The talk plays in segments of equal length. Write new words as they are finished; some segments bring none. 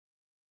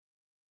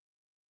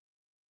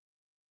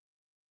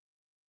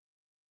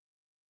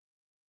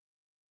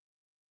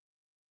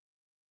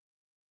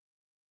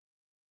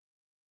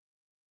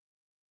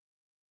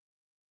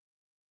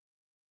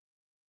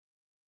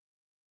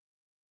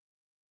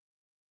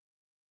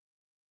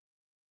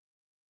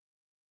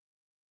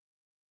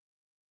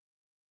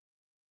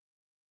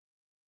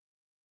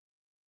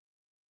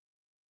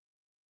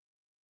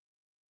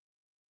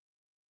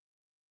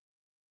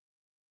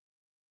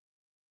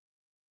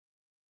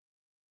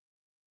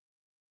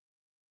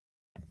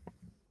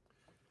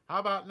How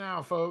about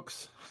now,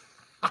 folks?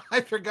 I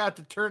forgot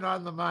to turn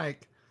on the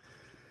mic.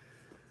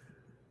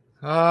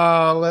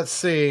 Let's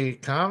see.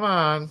 Come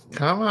on.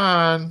 Come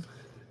on.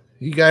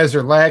 You guys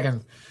are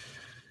lagging.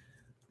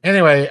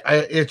 Anyway,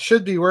 it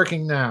should be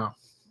working now.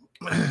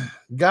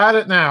 Got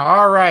it now.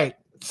 All right.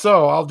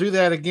 So I'll do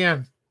that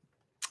again.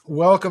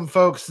 Welcome,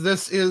 folks.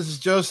 This is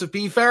Joseph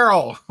P.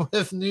 Farrell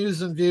with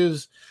news and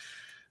views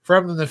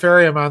from the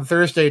Nefarium on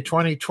Thursday,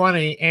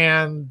 2020.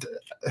 And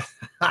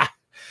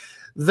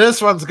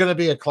this one's going to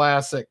be a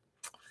classic.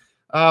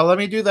 Let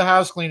me do the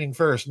house cleaning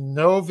first.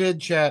 No vid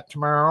chat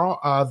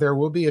tomorrow. There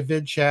will be a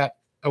vid chat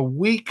a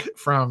week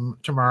from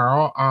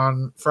tomorrow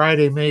on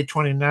Friday, May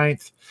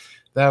 29th.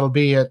 That'll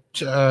be at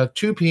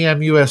 2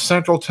 p.m. U.S.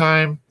 Central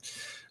Time.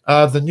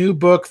 The new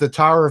book, The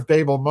Tower of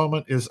Babel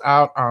Moment, is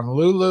out on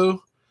Lulu.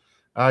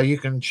 You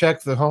can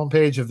check the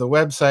homepage of the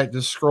website.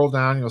 Just scroll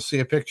down. You'll see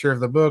a picture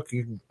of the book.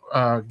 You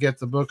can get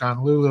the book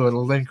on Lulu.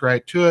 It'll link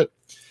right to it.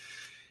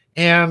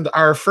 And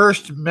our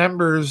first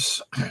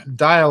members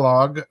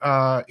dialogue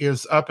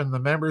is up in the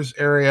members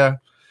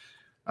area.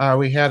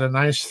 We had a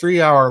nice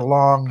 3-hour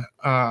long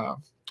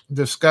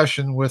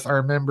discussion with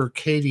our member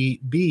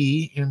Katie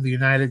B in the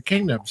United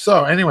Kingdom.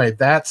 So anyway,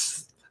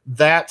 that's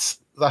the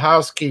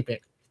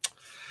housekeeping.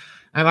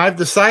 And I've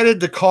decided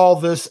to call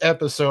this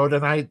episode,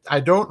 and I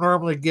don't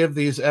normally give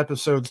these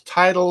episodes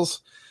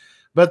titles,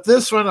 but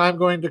this one I'm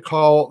going to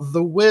call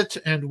The Wit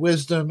and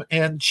Wisdom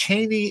and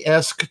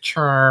Cheney-esque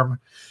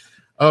Charm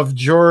of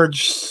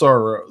George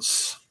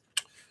Soros,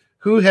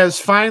 who has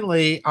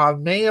finally,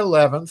 on May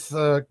 11th,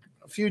 a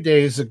few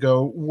days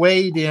ago,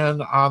 weighed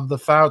in on the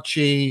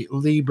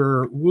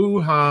Fauci-Lieber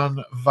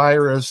Wuhan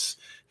virus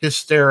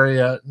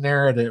hysteria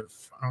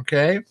narrative,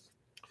 okay?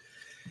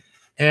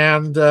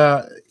 And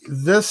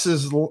this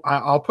is,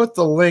 I'll put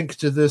the link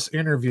to this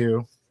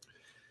interview.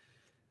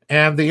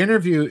 And the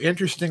interview,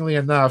 interestingly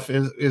enough,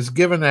 is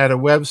given at a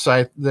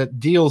website that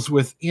deals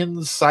with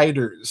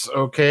insiders,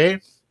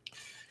 okay?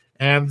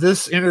 And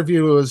this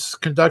interview was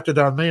conducted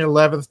on May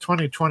 11th,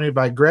 2020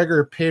 by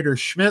Gregor Pater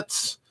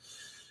Schmitz,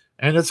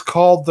 and it's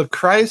called The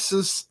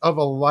Crisis of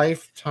a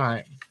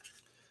Lifetime.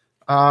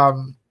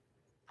 The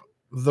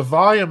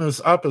volume is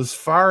up as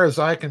far as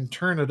I can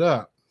turn it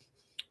up.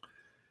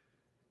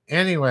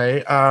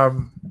 Anyway,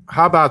 how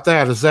about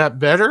that? Is that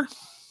better?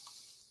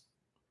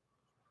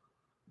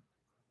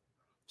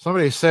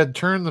 Somebody said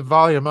turn the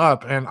volume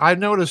up, and I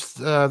noticed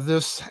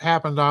this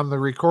happened on the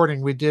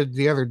recording we did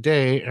the other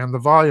day, and the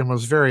volume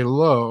was very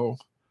low.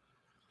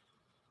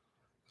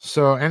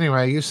 So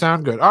anyway, you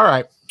sound good. All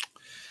right.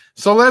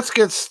 So let's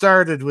get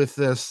started with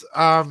this.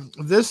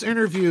 This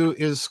interview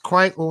is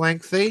quite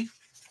lengthy,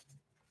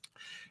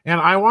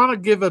 and I want to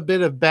give a bit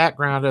of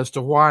background as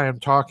to why I'm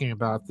talking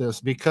about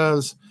this,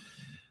 because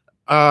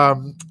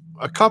a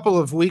couple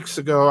of weeks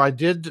ago, I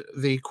did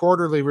the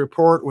quarterly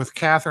report with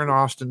Catherine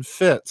Austin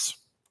Fitts.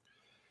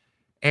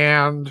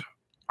 And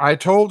I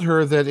told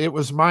her that it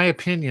was my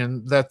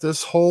opinion that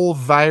this whole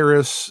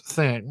virus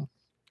thing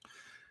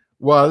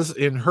was,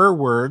 in her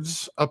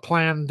words, a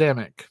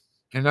plandemic.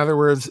 In other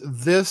words,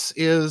 this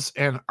is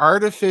an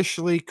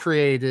artificially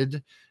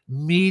created,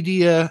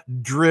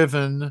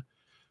 media-driven,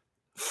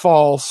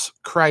 false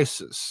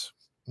crisis.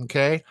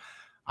 Okay?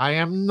 I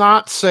am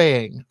not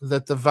saying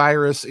that the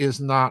virus is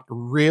not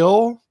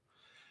real,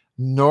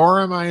 nor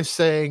am I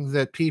saying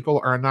that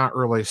people are not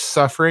really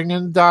suffering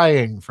and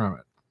dying from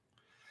it.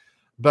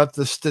 But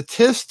the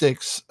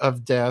statistics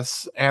of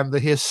deaths and the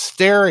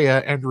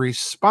hysteria and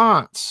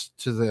response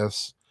to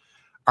this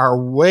are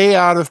way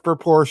out of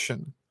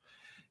proportion.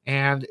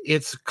 And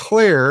it's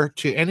clear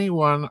to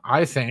anyone,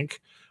 I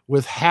think,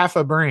 with half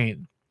a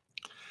brain,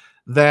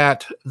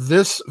 that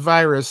this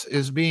virus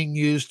is being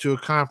used to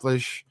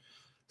accomplish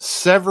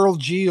several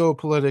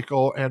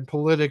geopolitical and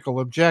political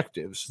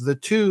objectives. The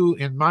two,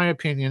 in my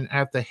opinion,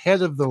 at the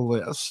head of the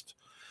list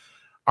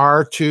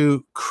are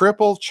to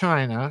cripple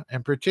China,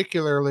 and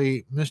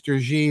particularly Mr.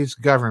 Xi's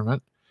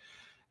government,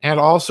 and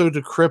also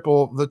to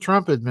cripple the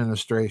Trump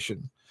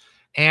administration,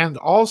 and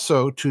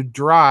also to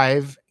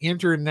drive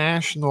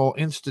international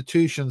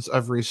institutions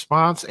of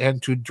response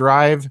and to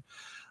drive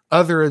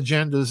other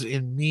agendas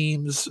in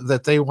memes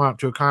that they want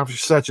to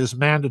accomplish, such as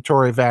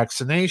mandatory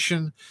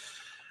vaccination,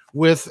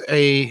 with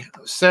a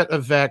set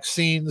of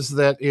vaccines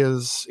that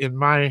is, in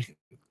my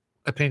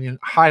opinion,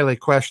 highly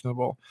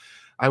questionable.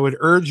 I would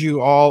urge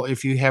you all,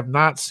 if you have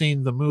not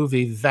seen the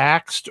movie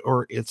Vaxxed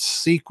or its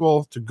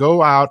sequel, to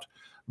go out,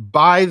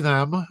 buy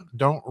them,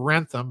 don't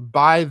rent them,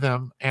 buy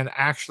them, and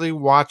actually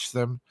watch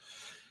them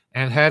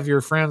and have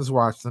your friends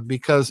watch them.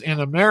 Because in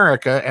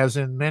America, as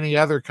in many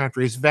other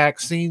countries,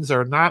 vaccines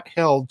are not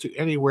held to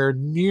anywhere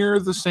near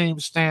the same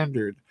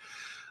standard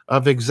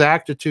of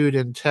exactitude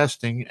in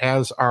testing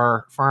as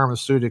are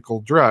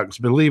pharmaceutical drugs,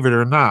 believe it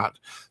or not.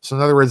 So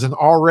in other words, an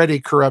already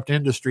corrupt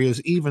industry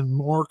is even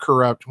more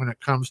corrupt when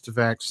it comes to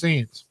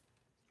vaccines.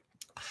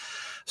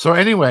 So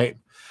anyway,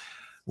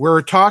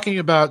 we're talking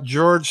about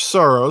George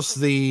Soros,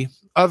 the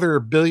other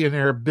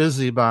billionaire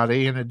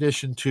busybody, in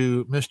addition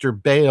to Mr.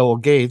 Bale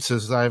Gates,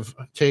 as I've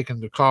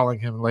taken to calling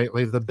him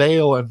lately, the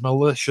Bale and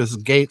Malicious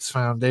Gates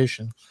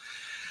Foundation.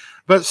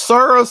 But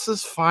Soros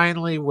has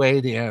finally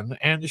weighed in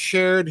and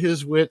shared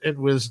his wit and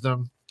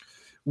wisdom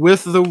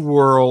with the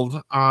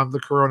world on the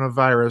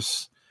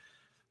coronavirus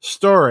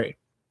story.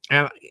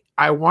 And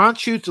I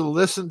want you to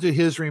listen to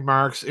his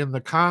remarks in the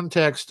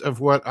context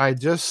of what I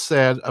just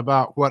said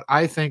about what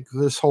I think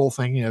this whole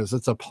thing is.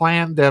 It's a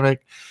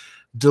pandemic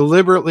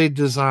deliberately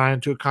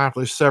designed to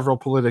accomplish several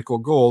political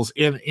goals.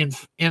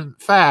 In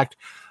fact,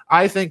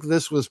 I think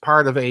this was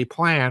part of a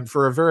plan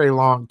for a very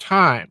long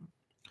time.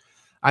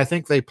 I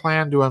think they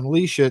planned to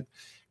unleash it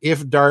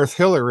if Darth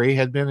Hillary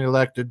had been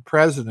elected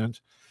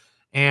president.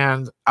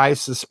 And I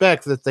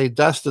suspect that they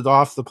dusted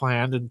off the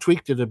plan and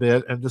tweaked it a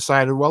bit and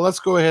decided, well, let's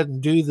go ahead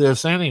and do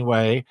this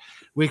anyway.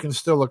 We can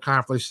still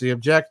accomplish the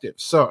objective.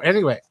 So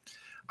anyway,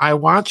 I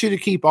want you to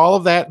keep all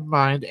of that in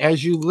mind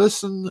as you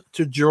listen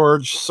to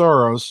George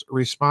Soros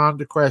respond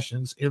to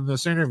questions in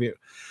this interview.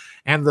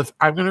 And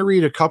I'm going to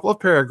read a couple of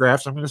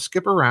paragraphs. I'm going to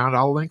skip around.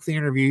 I'll link the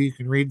interview. You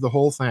can read the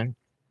whole thing.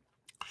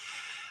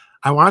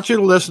 I want you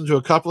to listen to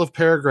a couple of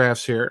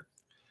paragraphs here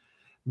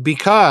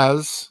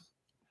because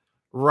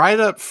right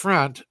up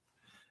front,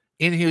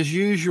 in his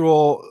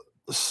usual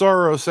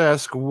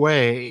Soros-esque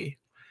way,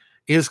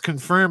 is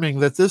confirming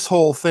that this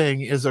whole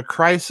thing is a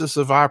crisis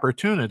of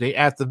opportunity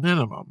at the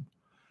minimum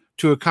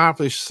to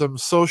accomplish some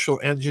social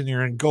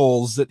engineering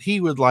goals that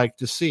he would like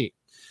to see.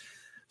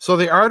 So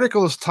the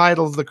article is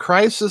titled "The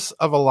Crisis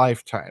of a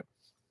Lifetime."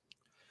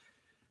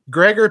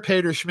 Gregor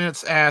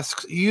Peter-Schmitz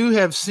asks, you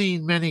have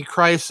seen many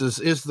crises.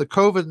 Is the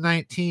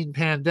COVID-19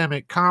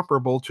 pandemic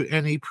comparable to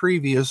any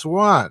previous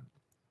one?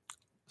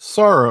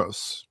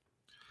 Soros: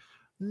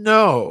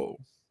 no.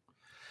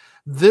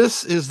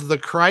 This is the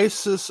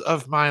crisis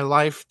of my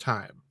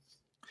lifetime.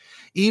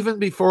 Even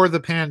before the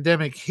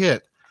pandemic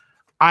hit,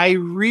 I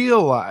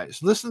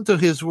realized, listen to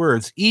his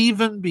words,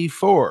 even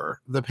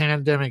before the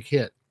pandemic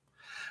hit,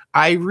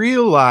 I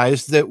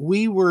realized that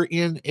we were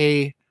in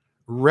a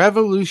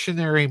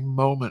revolutionary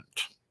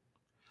moment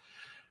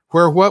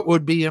where what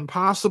would be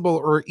impossible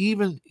or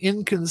even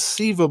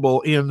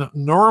inconceivable in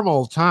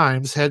normal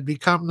times had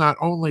become not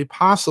only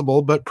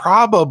possible, but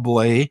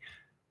probably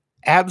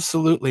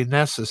absolutely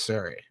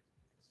necessary.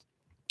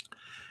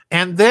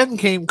 And then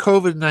came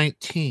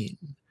COVID-19,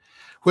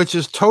 which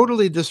has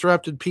totally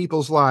disrupted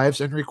people's lives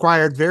and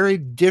required very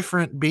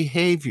different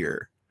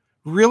behavior.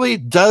 Really,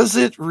 does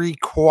it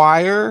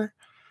require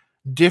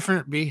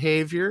different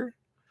behavior?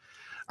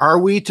 Are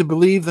we to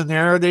believe the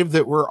narrative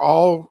that we're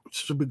all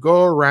to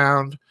go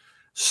around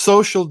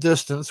social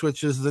distance,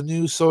 which is the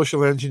new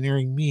social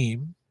engineering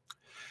meme,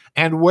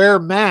 and wear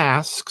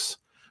masks,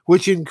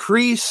 which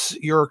increase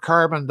your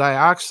carbon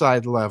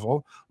dioxide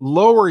level,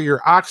 lower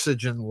your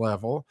oxygen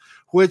level,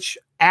 which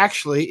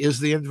actually is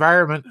the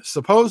environment,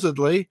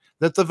 supposedly,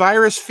 that the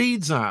virus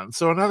feeds on?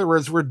 So in other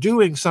words, we're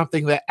doing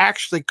something that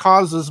actually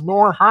causes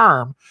more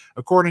harm,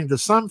 according to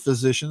some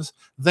physicians,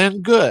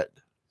 than good.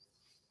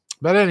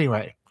 But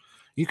anyway,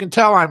 you can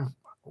tell I'm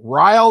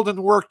riled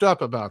and worked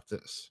up about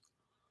this.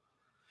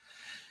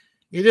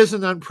 It is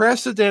an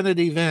unprecedented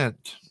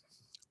event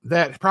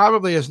that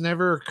probably has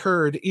never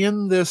occurred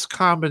in this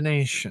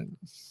combination.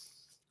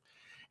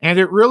 And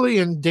it really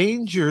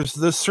endangers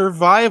the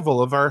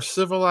survival of our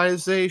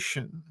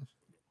civilization.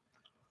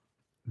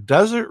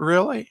 Does it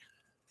really?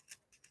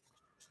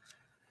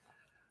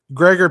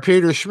 Gregor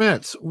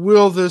Peter-Schmitz: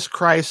 will this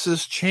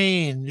crisis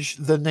change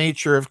the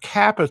nature of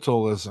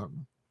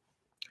capitalism?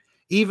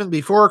 Even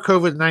before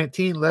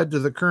COVID-19 led to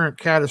the current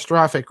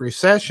catastrophic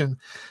recession,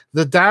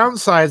 the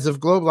downsides of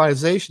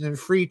globalization and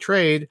free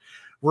trade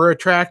were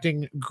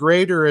attracting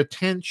greater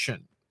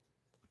attention.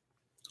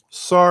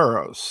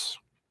 Soros: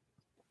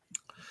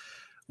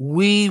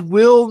 we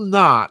will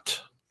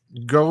not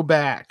go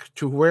back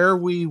to where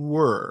we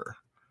were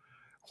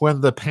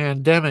when the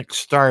pandemic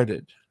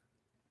started.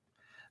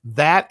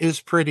 That is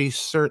pretty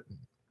certain.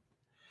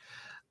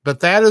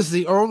 But that is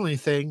the only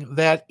thing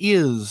that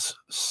is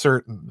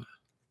certain.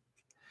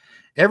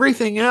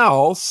 Everything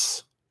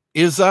else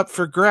is up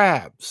for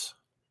grabs.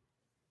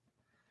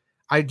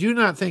 I do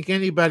not think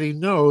anybody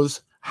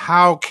knows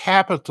how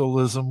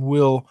capitalism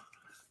will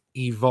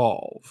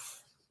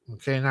evolve.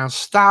 Okay, now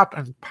stop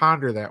and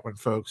ponder that one,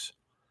 folks.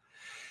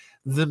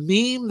 The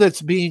meme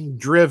that's being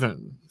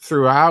driven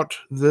throughout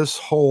this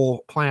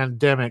whole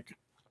pandemic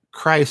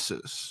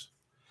crisis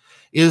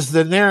is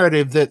the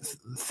narrative that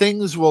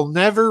things will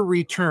never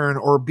return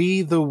or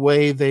be the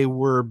way they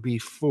were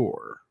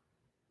before.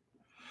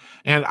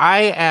 And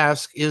I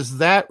ask, is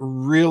that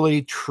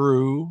really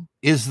true?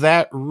 Is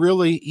that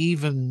really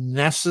even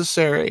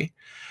necessary?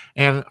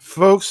 And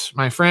folks,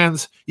 my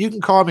friends, you can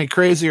call me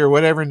crazy or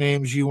whatever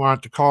names you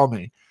want to call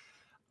me.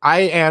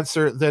 I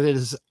answer that it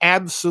is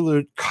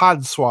absolute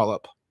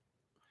codswallop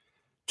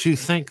to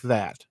think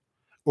that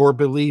or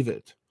believe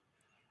it,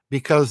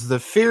 because the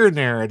fear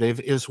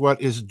narrative is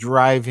what is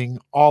driving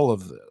all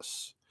of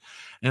this.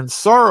 And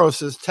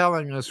Soros is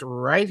telling us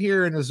right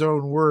here in his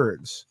own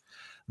words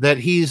that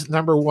he's,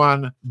 number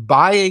one,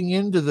 buying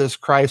into this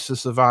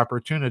crisis of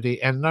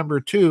opportunity, and number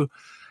two,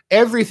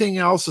 everything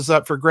else is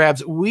up for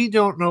grabs. We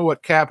don't know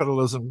what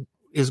capitalism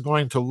is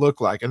going to look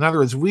like. In other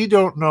words, we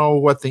don't know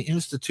what the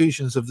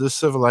institutions of this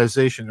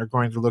civilization are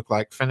going to look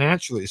like,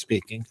 financially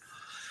speaking,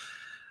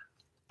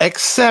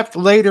 except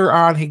later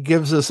on he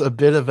gives us a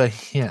bit of a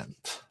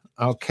hint.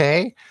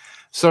 Okay?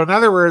 So in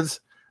other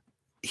words,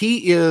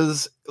 he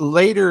is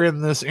later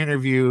in this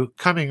interview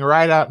coming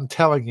right out and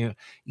telling you,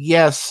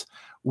 yes,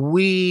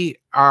 we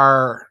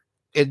are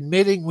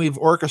admitting we've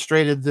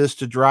orchestrated this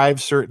to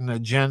drive certain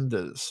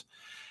agendas.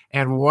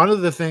 And one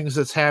of the things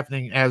that's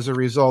happening as a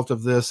result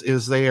of this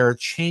is they are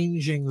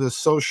changing the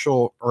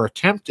social, or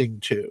attempting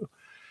to.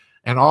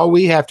 And all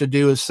we have to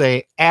do is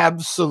say,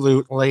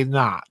 absolutely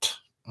not.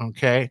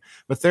 Okay?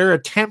 But they're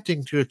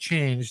attempting to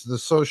change the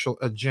social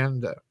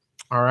agenda.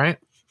 All right?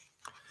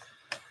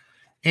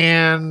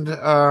 And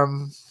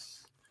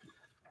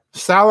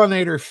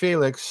Salinator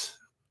Felix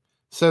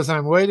says,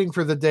 I'm waiting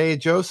for the day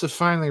Joseph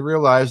finally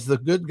realized the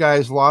good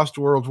guys lost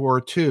World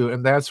War II,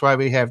 and that's why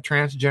we have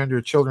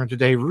transgender children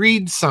today.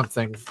 Read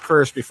something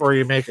first before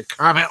you make a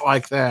comment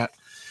like that.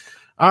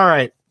 All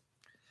right.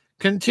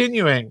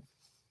 Continuing.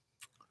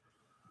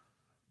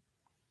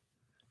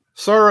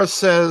 Soros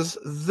says,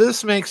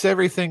 this makes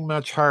everything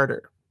much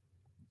harder.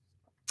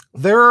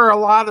 There are a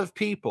lot of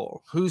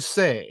people who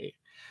say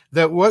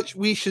that what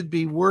we should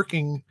be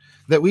working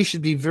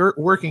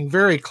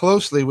very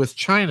closely with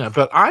China,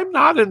 but I'm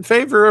not in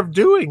favor of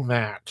doing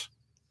that.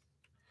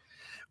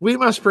 We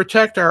must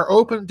protect our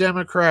open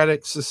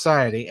democratic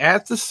society.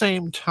 At the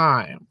same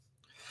time,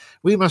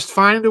 we must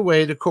find a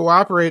way to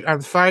cooperate on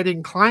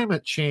fighting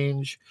climate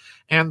change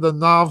and the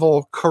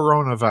novel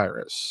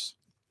coronavirus.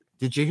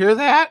 Did you hear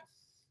that?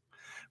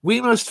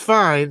 We must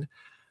find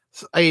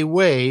a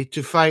way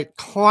to fight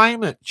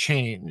climate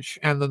change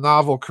and the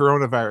novel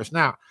coronavirus.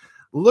 Now,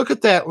 look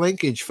at that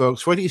linkage,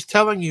 folks. What he's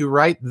telling you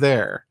right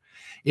there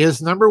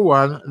is, number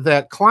one,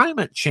 that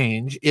climate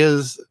change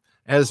is,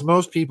 as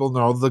most people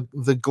know,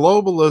 the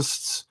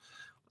globalists'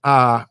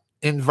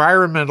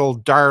 environmental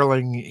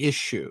darling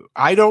issue.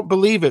 I don't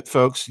believe it,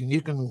 folks. You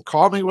can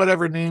call me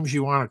whatever names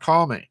you want to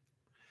call me.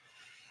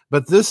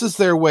 But this is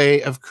their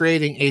way of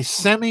creating a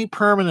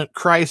semi-permanent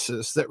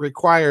crisis that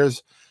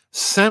requires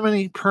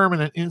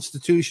semi-permanent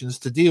institutions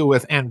to deal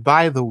with. And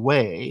by the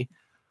way,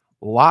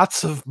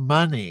 lots of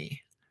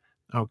money.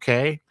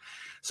 Okay,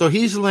 so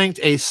he's linked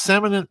a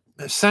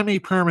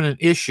semi-permanent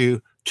issue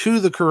to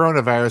the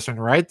coronavirus,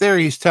 and right there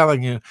he's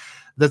telling you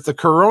that the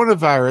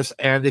coronavirus,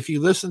 and if you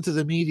listen to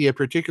the media,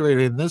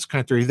 particularly in this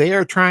country, they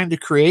are trying to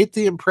create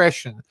the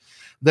impression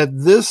that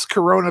this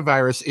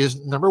coronavirus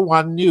is, number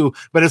one, new,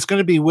 but it's going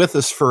to be with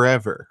us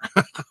forever.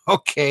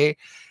 Okay,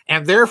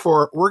 and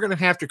therefore we're going to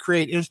have to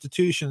create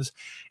institutions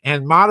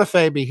and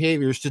modify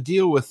behaviors to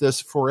deal with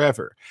this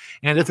forever.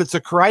 And if it's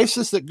a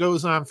crisis that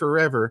goes on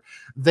forever,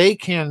 they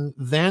can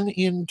then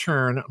in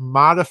turn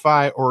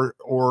modify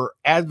or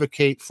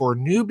advocate for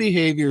new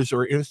behaviors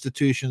or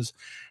institutions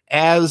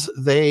as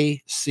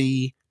they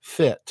see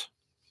fit.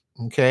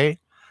 Okay?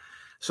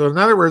 So in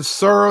other words,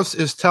 Soros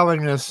is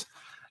telling us,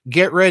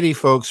 get ready,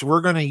 folks.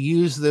 We're going to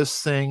use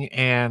this thing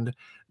and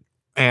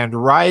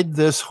ride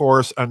this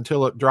horse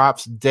until it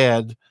drops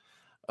dead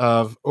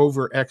of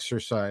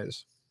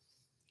over-exercise.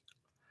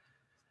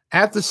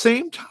 At the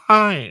same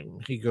time,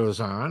 he goes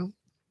on,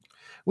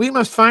 we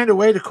must find a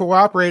way to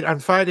cooperate on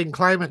fighting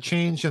climate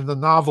change and the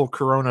novel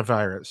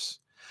coronavirus.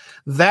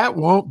 That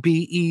won't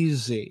be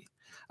easy.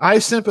 I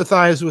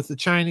sympathize with the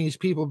Chinese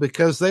people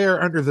because they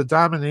are under the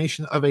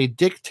domination of a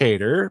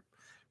dictator,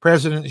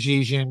 President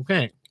Xi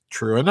Jinping.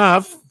 True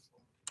enough.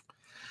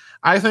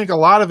 I think a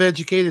lot of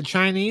educated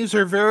Chinese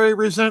are very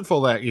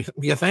resentful at you.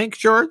 You think,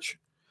 George?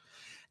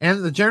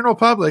 And the general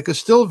public is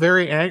still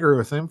very angry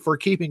with him for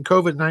keeping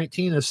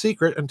COVID-19 a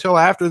secret until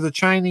after the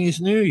Chinese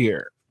New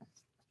Year.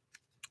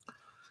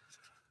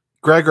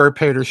 Gregor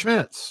Peter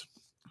Schmitz.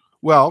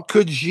 Well,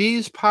 could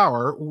Xi's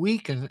power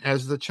weaken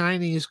as the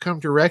Chinese come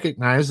to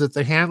recognize that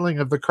the handling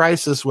of the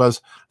crisis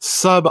was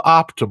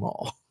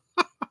suboptimal?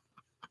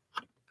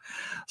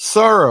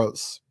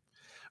 Soros.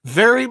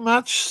 Very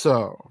much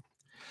so.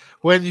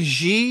 When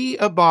Xi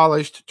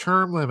abolished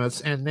term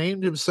limits and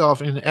named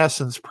himself, in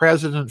essence,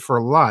 president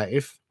for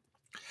life,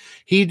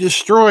 he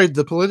destroyed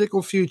the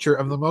political future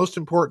of the most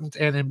important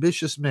and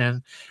ambitious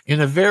men in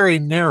a very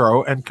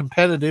narrow and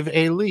competitive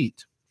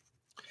elite.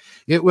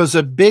 It was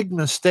a big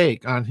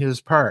mistake on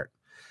his part.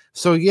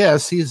 So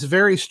yes, he's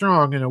very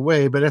strong in a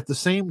way, but at the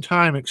same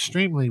time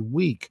extremely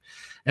weak,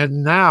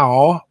 and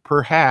now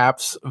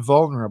perhaps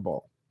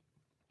vulnerable.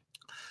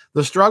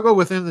 The struggle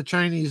within the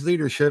Chinese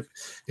leadership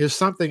is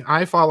something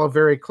I follow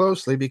very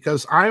closely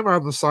because I'm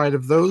on the side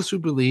of those who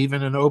believe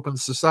in an open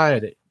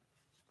society.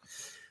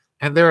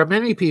 And there are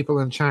many people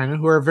in China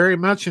who are very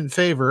much in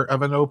favor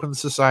of an open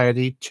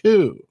society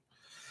too.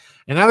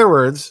 In other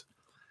words,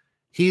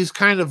 he's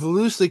kind of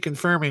loosely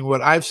confirming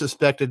what I've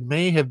suspected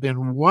may have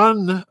been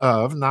one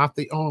of, not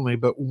the only,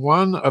 but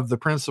one of the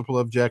principal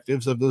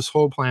objectives of this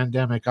whole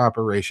pandemic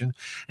operation,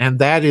 and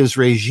that is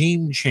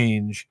regime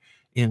change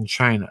in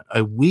China,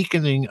 a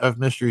weakening of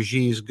Mr.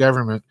 Xi's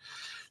government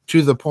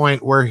to the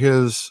point where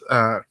his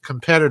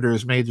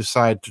competitors may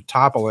decide to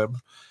topple him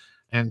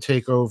and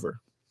take over.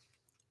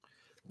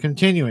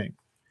 Continuing,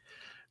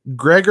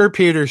 Gregor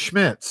Peter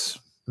Schmitz.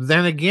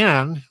 Then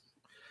again,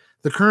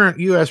 the current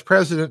U.S.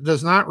 president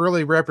does not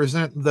really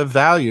represent the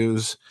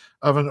values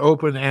of an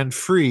open and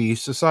free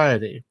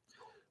society.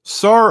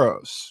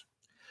 Soros.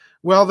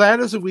 Well, that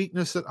is a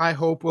weakness that I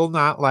hope will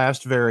not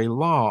last very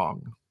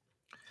long.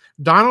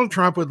 Donald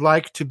Trump would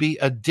like to be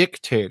a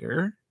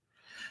dictator,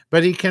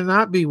 but he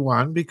cannot be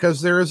one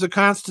because there is a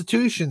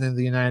constitution in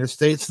the United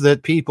States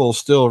that people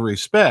still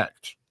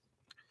respect.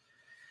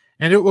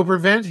 And it will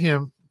prevent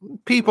him,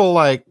 people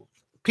like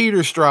Peter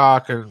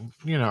Strzok and,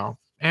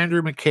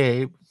 Andrew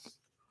McCabe,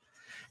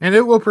 and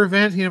it will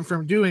prevent him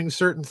from doing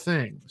certain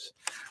things.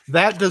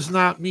 That does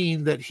not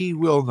mean that he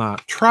will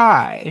not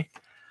try,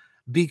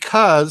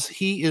 because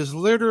he is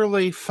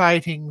literally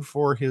fighting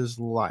for his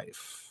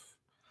life.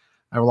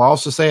 I will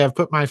also say I've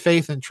put my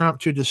faith in Trump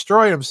to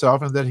destroy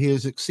himself and that he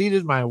has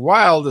exceeded my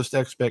wildest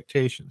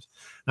expectations.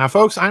 Now,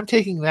 folks, I'm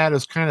taking that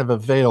as kind of a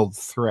veiled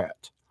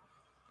threat.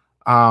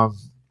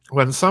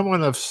 When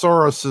someone of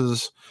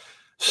Soros's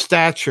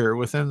stature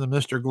within the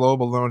Mr.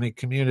 Globaloney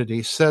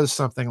community says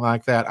something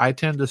like that, I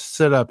tend to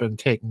sit up and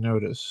take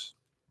notice.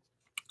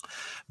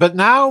 But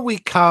now we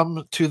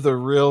come to the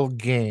real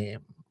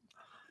game,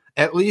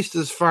 at least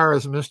as far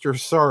as Mr.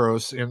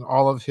 Soros in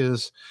all of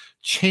his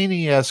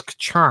Cheney-esque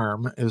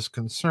charm is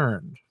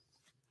concerned.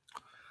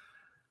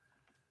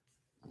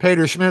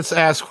 Peter Schmitz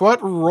asks,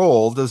 what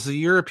role does the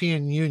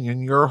European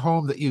Union, your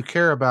home that you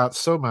care about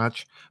so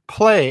much,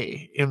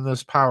 play in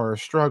this power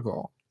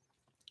struggle?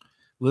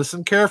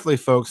 Listen carefully,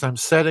 folks. I'm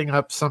setting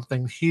up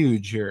something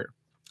huge here.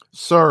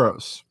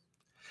 Soros.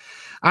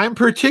 I'm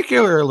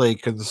particularly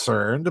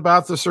concerned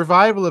about the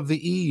survival of the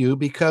EU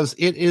because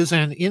it is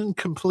an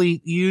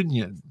incomplete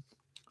union.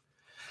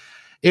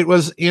 It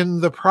was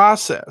in the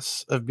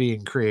process of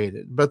being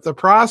created, but the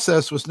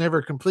process was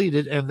never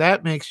completed, and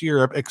that makes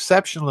Europe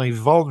exceptionally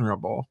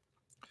vulnerable,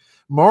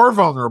 more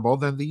vulnerable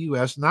than the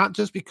U.S., not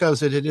just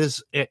because it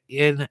is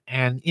in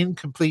an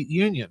incomplete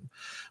union,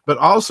 but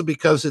also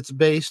because it's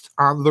based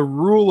on the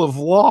rule of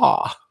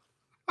law.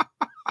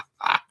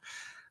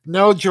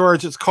 No,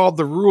 George, it's called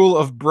the rule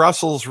of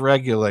Brussels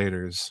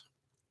regulators.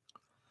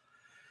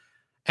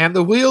 And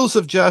the wheels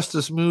of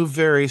justice move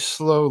very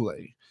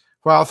slowly,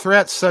 while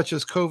threats such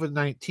as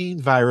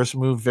COVID-19 virus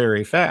move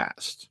very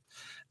fast.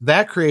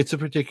 That creates a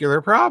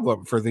particular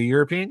problem for the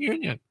European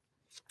Union.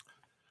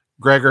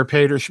 Gregor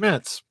Peter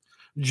Schmitz.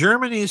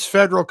 Germany's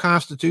Federal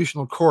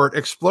Constitutional Court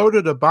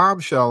exploded a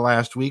bombshell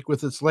last week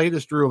with its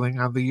latest ruling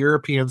on the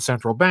European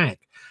Central Bank.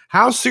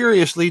 How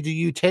seriously do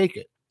you take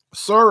it?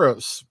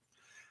 Soros.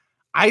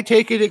 I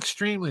take it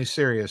extremely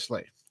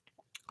seriously.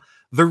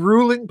 The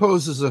ruling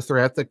poses a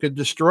threat that could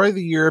destroy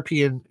the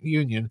European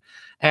Union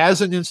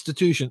as an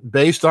institution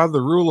based on the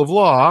rule of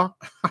law,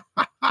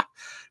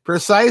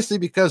 precisely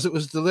because it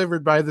was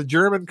delivered by the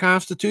German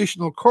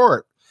Constitutional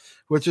Court,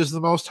 which is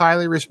the most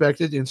highly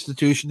respected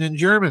institution in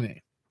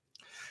Germany.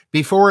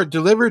 Before it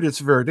delivered its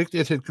verdict,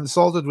 it had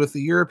consulted with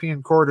the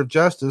European Court of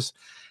Justice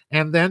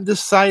and then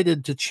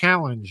decided to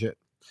challenge it.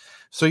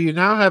 So you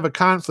now have a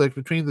conflict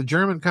between the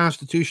German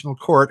Constitutional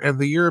Court and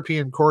the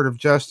European Court of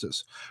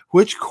Justice.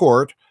 Which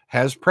court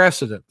has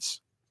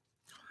precedence?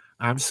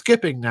 I'm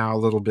skipping now a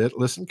little bit.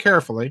 Listen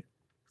carefully.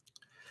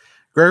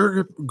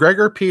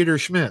 Gregor Peter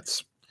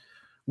Schmitz.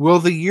 Will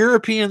the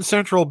European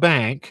Central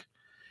Bank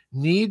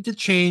need to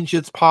change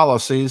its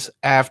policies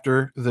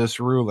after this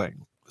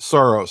ruling?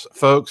 Soros.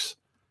 Folks,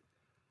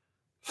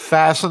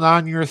 fasten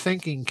on your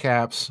thinking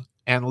caps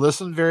and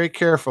listen very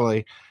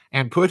carefully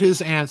and put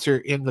his answer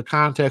in the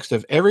context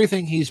of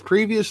everything he's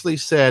previously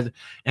said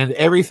and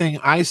everything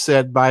I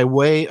said by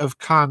way of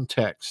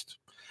context.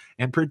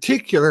 And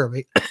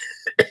particularly,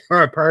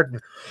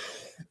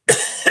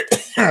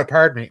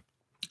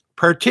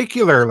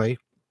 particularly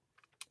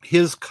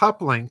his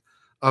coupling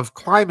of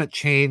climate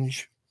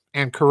change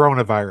and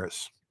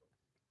coronavirus.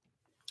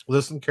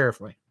 Listen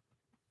carefully.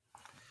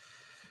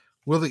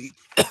 Will the,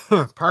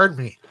 pardon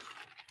me,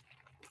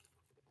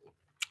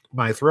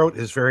 my throat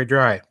is very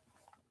dry.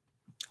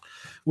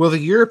 Will the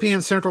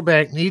European Central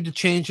Bank need to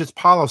change its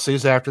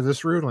policies after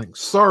this ruling?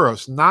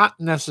 Soros, not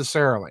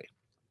necessarily.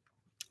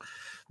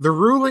 The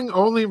ruling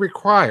only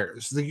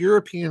requires the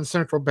European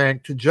Central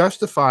Bank to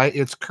justify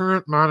its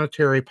current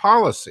monetary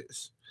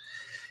policies.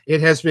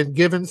 It has been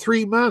given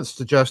 3 months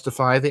to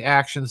justify the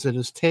actions it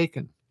has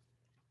taken.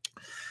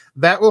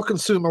 That will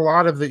consume a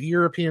lot of the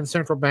European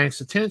Central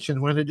Bank's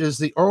attention when it is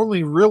the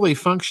only really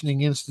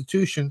functioning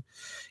institution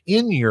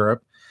in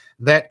Europe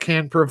that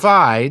can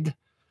provide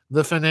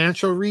the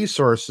financial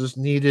resources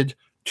needed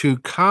to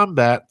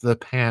combat the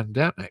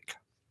pandemic.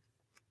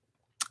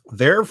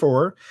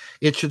 Therefore,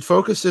 it should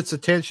focus its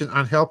attention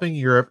on helping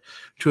Europe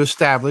to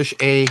establish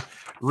a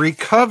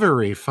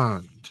recovery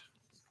fund.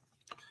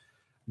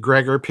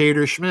 Gregor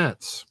Peter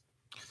Schmitz.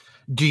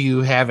 Do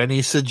you have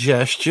any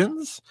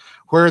suggestions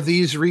where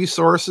these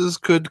resources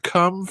could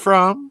come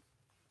from?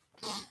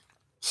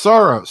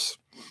 Soros,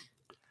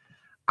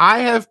 I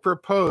have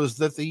proposed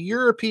that the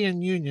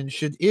European Union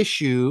should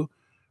issue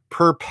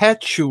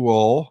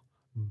perpetual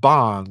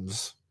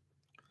bonds,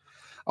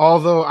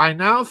 although I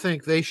now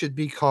think they should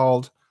be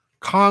called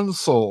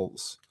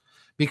consols,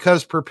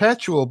 because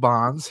perpetual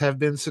bonds have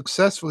been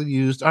successfully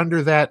used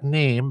under that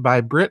name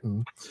by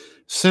Britain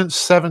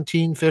since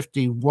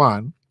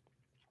 1751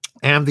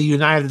 and the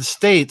United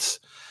States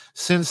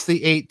since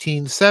the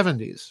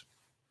 1870s.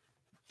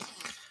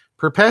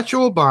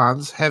 Perpetual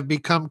bonds have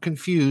become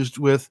confused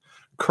with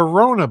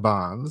Corona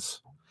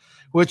bonds,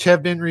 which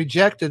have been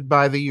rejected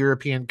by the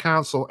European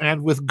Council,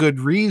 and with good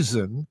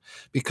reason,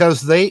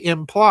 because they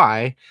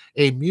imply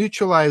a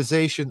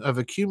mutualization of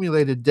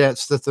accumulated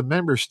debts that the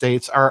member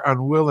states are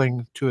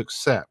unwilling to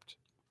accept.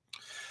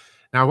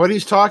 Now, what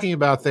he's talking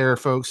about there,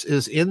 folks,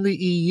 is in the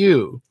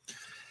EU,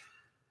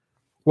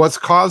 what's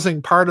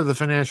causing part of the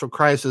financial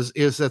crisis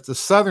is that the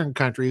southern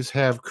countries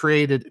have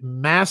created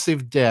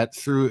massive debt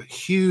through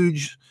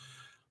huge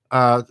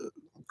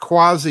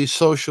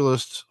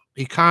quasi-socialist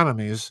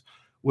economies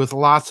with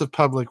lots of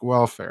public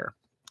welfare.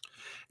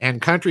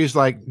 And countries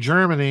like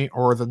Germany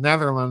or the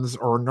Netherlands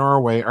or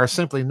Norway are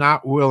simply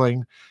not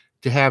willing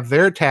to have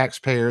their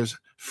taxpayers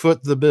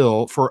foot the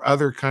bill for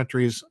other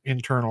countries'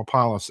 internal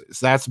policies.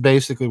 That's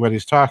basically what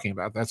he's talking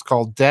about. That's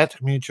called debt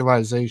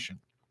mutualization.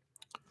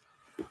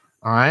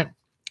 All right.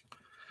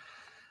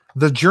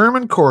 The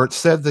German court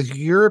said the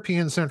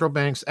European Central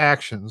Bank's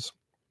actions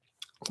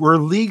were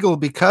legal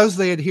because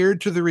they adhered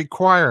to the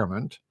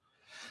requirement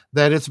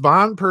that its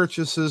bond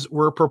purchases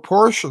were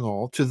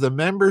proportional to the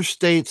member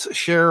states'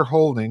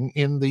 shareholding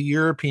in the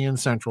European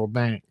Central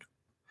Bank.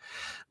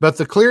 But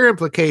the clear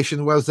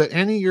implication was that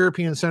any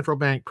European Central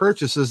Bank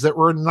purchases that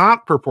were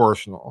not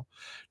proportional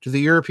to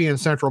the European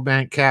Central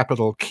Bank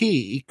capital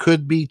key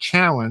could be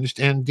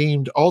challenged and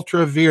deemed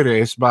ultra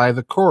vires by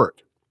the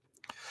court.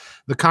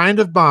 The kind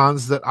of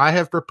bonds that I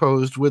have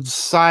proposed would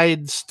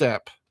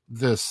sidestep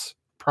this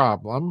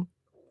problem,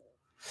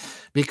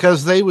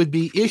 because they would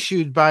be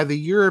issued by the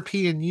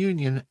European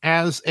Union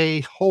as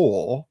a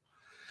whole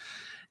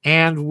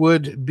and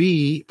would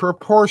be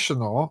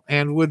proportional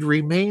and would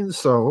remain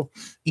so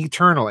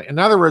eternally. In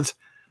other words,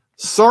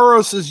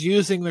 Soros is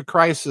using the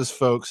crisis,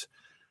 folks,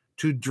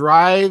 to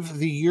drive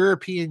the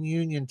European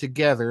Union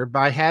together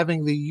by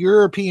having the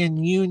European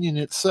Union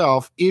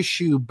itself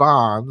issue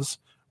bonds,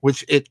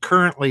 which it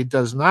currently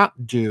does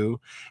not do,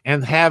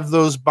 and have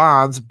those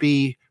bonds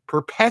be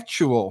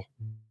perpetual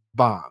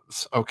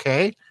bonds,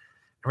 okay?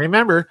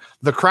 Remember,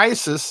 the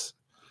crisis,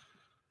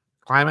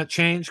 climate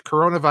change,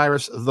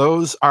 coronavirus,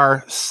 those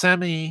are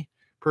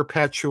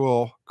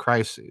semi-perpetual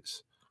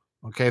crises.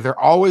 Okay, they're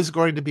always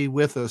going to be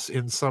with us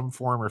in some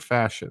form or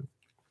fashion.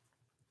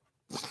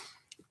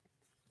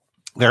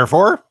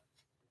 Therefore,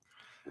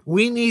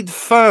 we need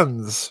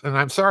funds, and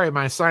I'm sorry,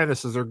 my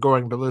sinuses are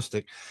going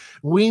ballistic.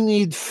 We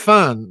need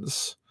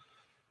funds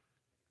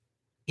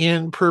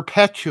in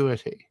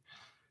perpetuity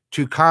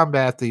to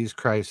combat these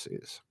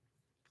crises.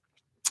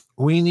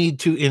 We need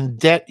to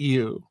indebt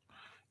you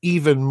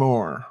even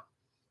more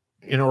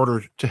in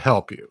order to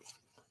help you.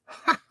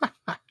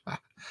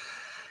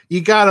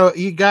 You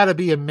gotta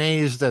be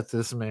amazed at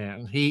this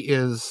man. He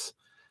is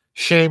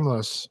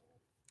shameless.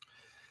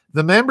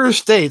 The member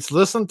states,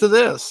 listen to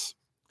this.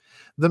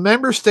 The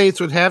member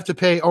states would have to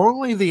pay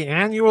only the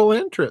annual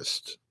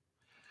interest,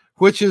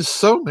 which is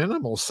so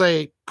minimal,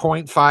 say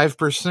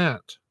 0.5%.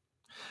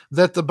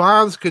 That the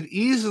bonds could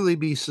easily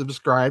be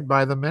subscribed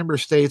by the member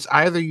states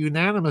either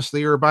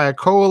unanimously or by a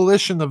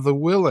coalition of the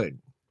willing.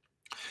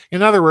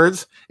 In other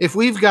words, if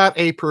we've got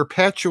a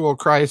perpetual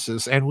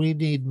crisis and we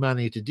need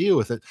money to deal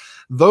with it,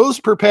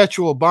 those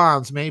perpetual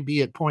bonds may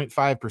be at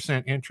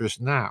 0.5% interest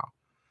now.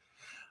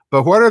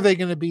 But what are they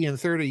going to be in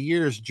 30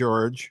 years,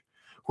 George,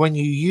 when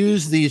you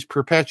use these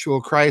perpetual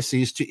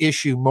crises to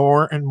issue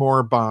more and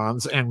more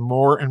bonds and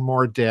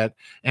more debt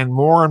and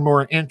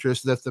more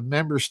interest that the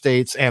member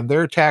states and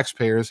their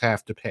taxpayers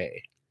have to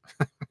pay?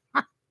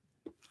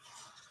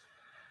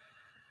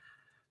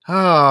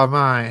 Oh,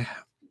 my.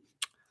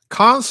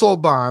 Consul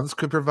bonds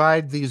could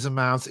provide these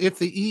amounts if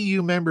the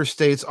EU member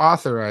states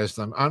authorize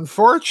them.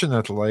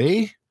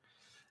 Unfortunately,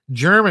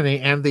 Germany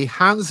and the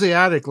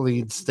Hanseatic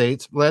lead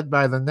states, led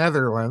by the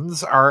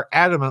Netherlands, are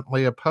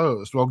adamantly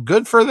opposed. Well,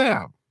 good for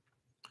them.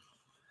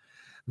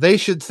 They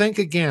should think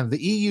again.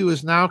 The EU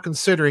is now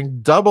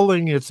considering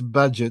doubling its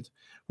budget,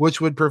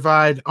 which would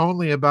provide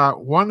only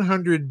about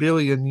 100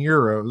 billion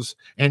euros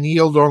and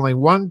yield only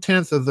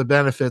 1/10 of the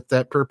benefit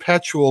that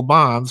perpetual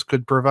bonds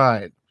could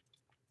provide.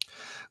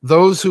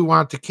 Those who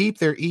want to keep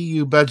their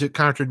EU budget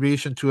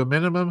contribution to a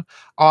minimum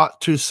ought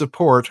to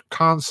support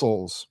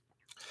consuls.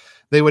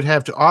 They would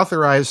have to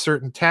authorize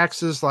certain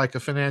taxes, like a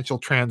financial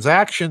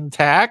transaction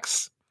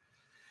tax,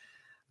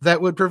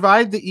 that would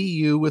provide the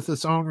EU with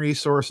its own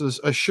resources,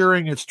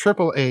 assuring its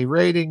AAA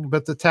rating,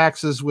 but the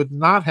taxes would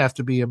not have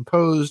to be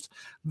imposed.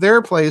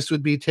 Their place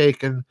would be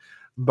taken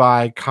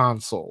by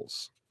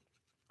consuls.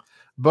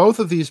 Both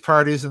of these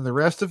parties and the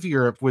rest of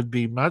Europe would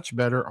be much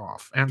better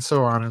off, and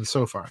so on and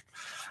so forth.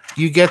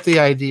 You get the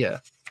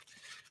idea.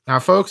 Now,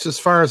 folks, as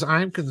far as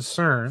I'm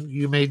concerned,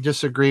 you may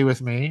disagree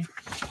with me.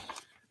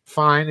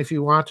 Fine if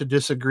you want to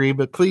disagree,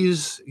 but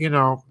please,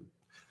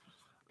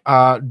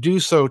 do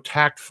so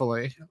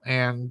tactfully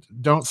and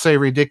don't say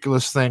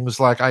ridiculous things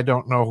like I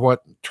don't know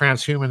what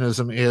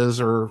transhumanism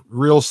is or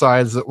real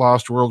sides that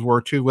lost World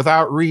War II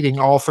without reading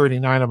all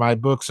 39 of my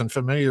books and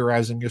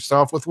familiarizing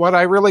yourself with what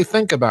I really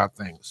think about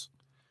things.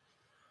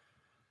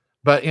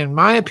 But in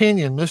my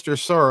opinion, Mr.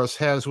 Soros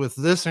has, with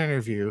this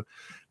interview,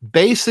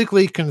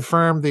 basically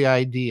confirmed the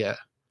idea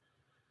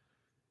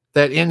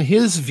that in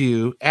his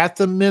view, at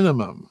the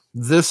minimum,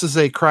 this is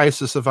a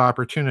crisis of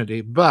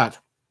opportunity. But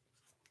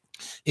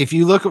if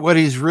you look at what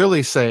he's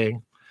really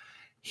saying,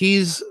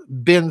 he's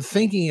been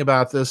thinking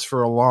about this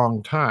for a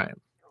long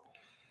time.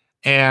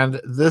 And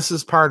this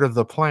is part of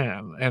the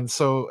plan. And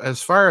so,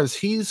 as far as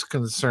he's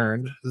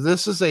concerned,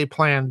 this is a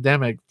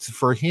pandemic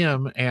for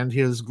him and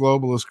his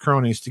globalist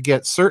cronies to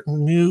get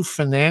certain new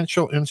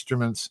financial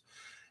instruments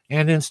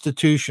and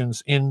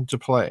institutions into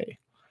play.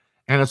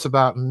 And it's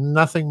about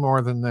nothing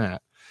more than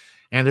that.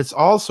 And it's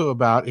also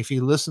about, if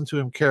you listen to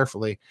him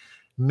carefully,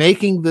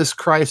 making this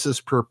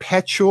crisis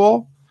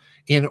perpetual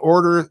in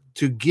order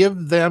to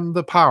give them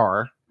the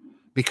power,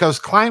 because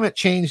climate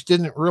change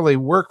didn't really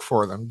work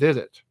for them, did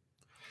it?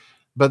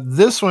 But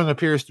this one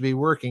appears to be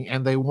working,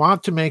 and they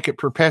want to make it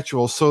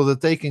perpetual so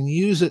that they can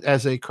use it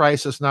as a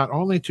crisis not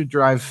only to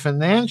drive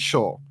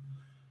financial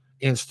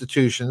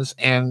institutions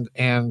and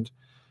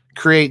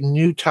create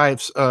new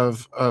types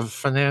of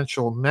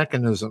financial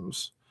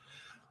mechanisms,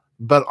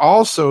 but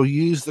also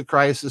use the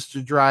crisis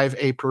to drive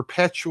a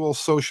perpetual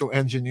social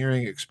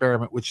engineering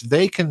experiment, which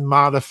they can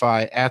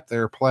modify at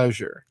their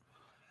pleasure.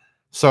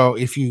 So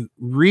if you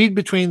read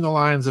between the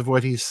lines of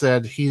what he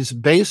said, he's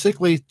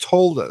basically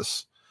told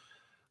us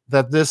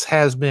that this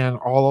has been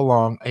all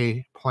along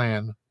a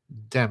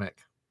pandemic.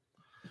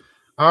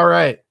 All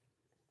right,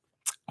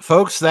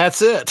 folks,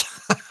 that's it.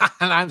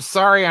 And I'm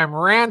sorry I'm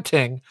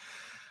ranting,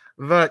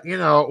 but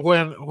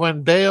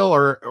when Bale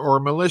or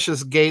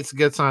malicious Gates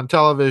gets on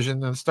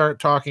television and start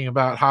talking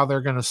about how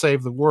they're going to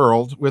save the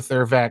world with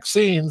their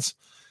vaccines,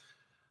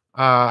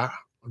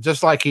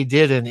 just like he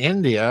did in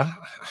India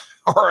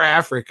or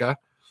Africa,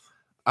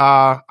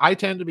 I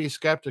tend to be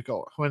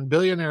skeptical when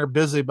billionaire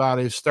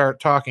busybodies start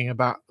talking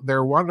about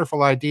their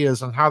wonderful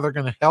ideas and how they're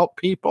going to help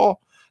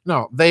people.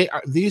 No,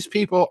 these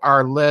people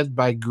are led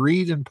by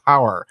greed and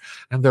power,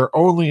 and they're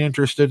only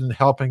interested in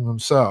helping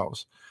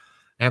themselves.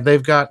 And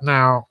they've got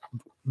now,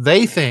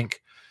 they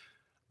think,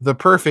 the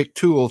perfect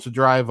tool to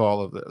drive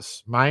all of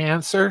this. My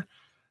answer,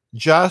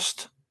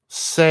 just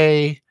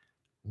say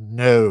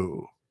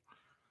no.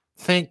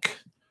 Think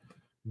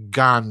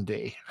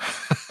Gandhi.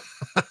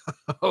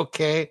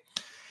 Okay.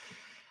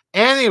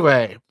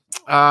 Anyway,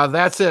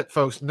 that's it,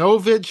 folks. No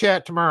vid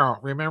chat tomorrow.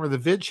 Remember, the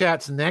vid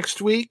chat's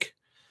next week.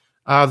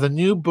 The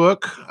new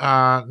book,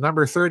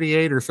 number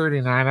 38 or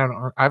 39, I don't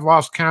know. I've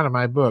lost count of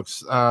my books.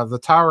 The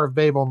Tower of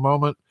Babel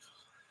moment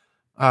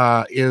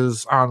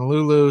is on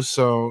Lulu,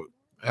 so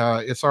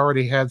it's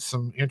already had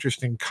some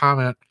interesting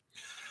comment.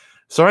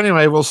 So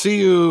anyway, we'll see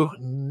you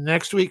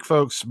next week,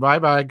 folks.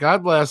 Bye-bye.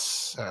 God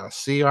bless.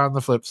 See you on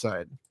the flip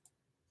side.